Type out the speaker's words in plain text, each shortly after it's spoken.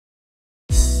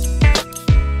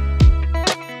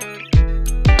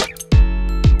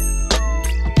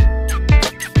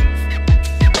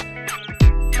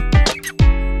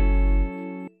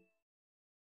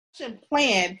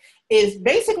plan is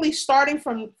basically starting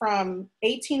from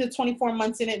 18 to 24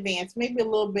 months in advance, maybe a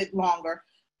little bit longer,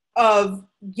 of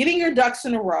getting your ducks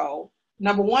in a row.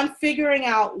 Number one, figuring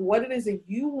out what it is that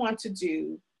you want to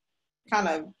do kind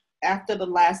of after the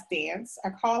last dance, I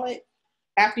call it.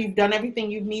 After you've done everything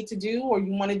you need to do or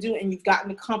you want to do, and you've gotten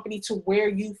the company to where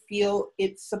you feel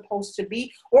it's supposed to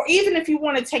be, or even if you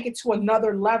want to take it to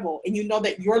another level and you know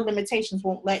that your limitations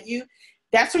won't let you,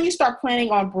 that's when you start planning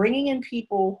on bringing in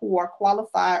people who are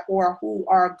qualified or who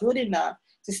are good enough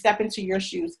to step into your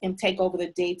shoes and take over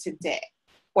the day-to-day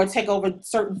or take over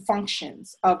certain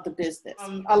functions of the business.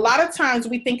 A lot of times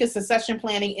we think of succession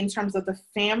planning in terms of the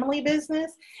family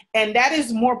business, and that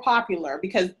is more popular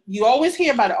because you always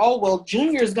hear about it. Oh, well,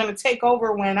 Junior is going to take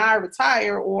over when I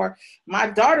retire, or my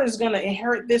daughter is going to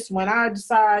inherit this when I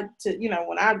decide to,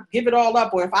 when I give it all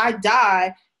up, or if I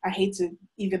die. I hate to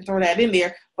even throw that in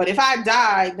there, but if I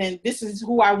die, then this is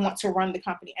who I want to run the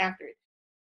company after it.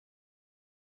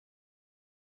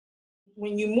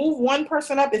 When you move one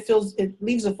person up, it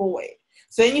leaves a void.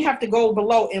 So then you have to go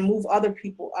below and move other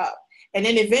people up. And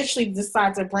then eventually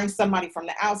decide to bring somebody from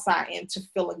the outside in to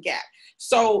fill a gap.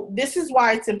 So this is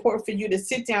why it's important for you to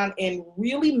sit down and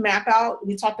really map out.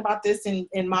 We talked about this in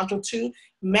module 2,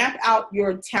 map out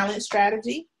your talent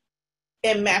strategy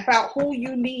and map out who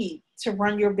you need to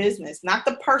run your business, not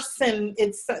the person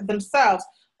themselves,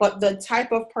 but the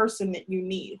type of person that you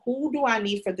need. Who do I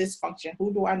need for this function?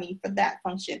 Who do I need for that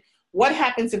function? What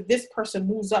happens if this person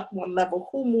moves up one level?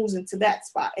 Who moves into that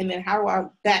spot? And then how do I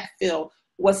backfill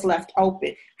what's left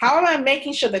open? How am I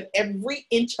making sure that every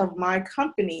inch of my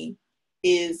company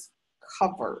is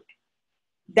covered?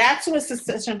 That's what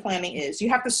succession planning is. You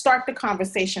have to start the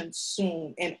conversation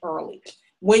soon and early.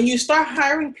 When you start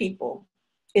hiring people,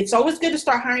 it's always good to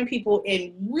start hiring people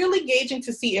and really gauging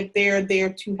to see if they're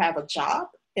there to have a job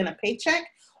and a paycheck,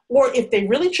 or if they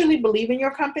really truly believe in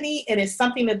your company and it's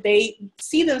something that they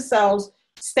see themselves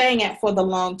staying at for the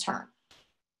long term.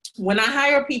 When I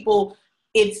hire people,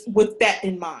 it's with that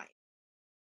in mind.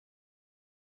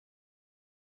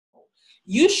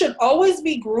 You should always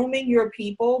be grooming your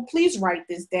people. Please write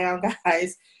this down,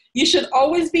 guys. You should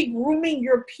always be grooming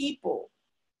your people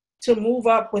to move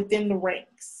up within the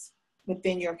ranks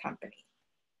within your company.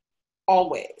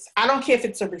 Always. I don't care if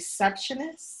it's a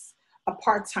receptionist, a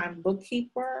part-time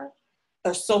bookkeeper,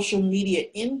 a social media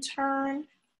intern.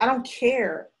 I don't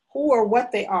care who or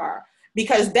what they are,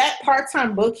 because that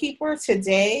part-time bookkeeper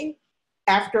today,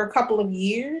 after a couple of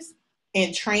years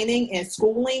in training and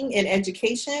schooling and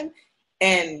education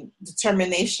and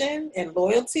determination and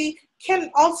loyalty,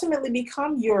 can ultimately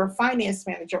become your finance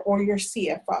manager or your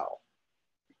CFO.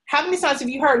 How many times have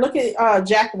you heard, look at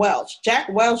Jack Welch. Jack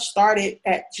Welch started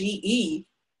at GE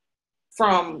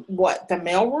from the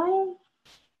mailroom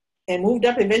and moved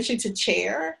up eventually to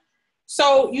chair.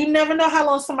 So you never know how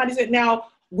long somebody's at. Now,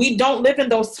 we don't live in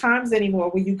those times anymore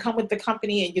where you come with the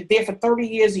company and you're there for 30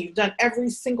 years and you've done every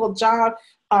single job.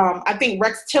 I think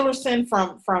Rex Tillerson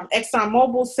from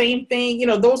ExxonMobil, same thing,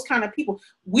 those kind of people.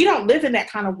 We don't live in that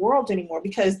kind of world anymore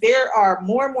because there are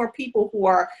more and more people who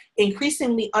are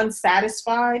increasingly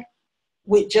unsatisfied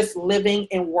with just living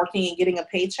and working and getting a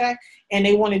paycheck. And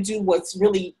they want to do what's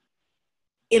really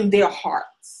in their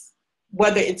hearts,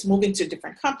 whether it's moving to a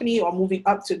different company or moving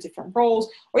up to different roles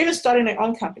or even starting their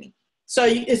own company. So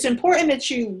it's important that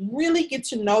you really get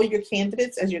to know your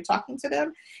candidates as you're talking to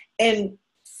them and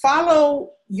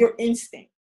follow your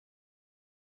instinct.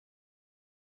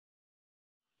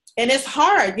 And it's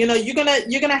hard, you're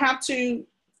gonna have to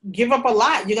give up a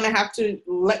lot. You're gonna have to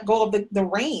let go of the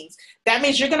reins. That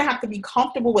means you're gonna have to be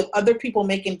comfortable with other people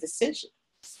making decisions.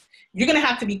 You're gonna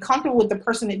have to be comfortable with the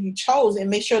person that you chose and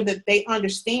make sure that they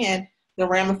understand the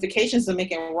ramifications of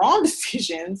making wrong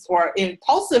decisions or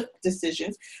impulsive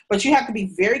decisions. But you have to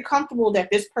be very comfortable that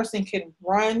this person can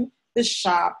run the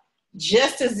shop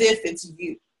just as if it's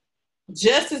you.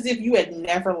 Just as if you had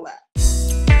never left.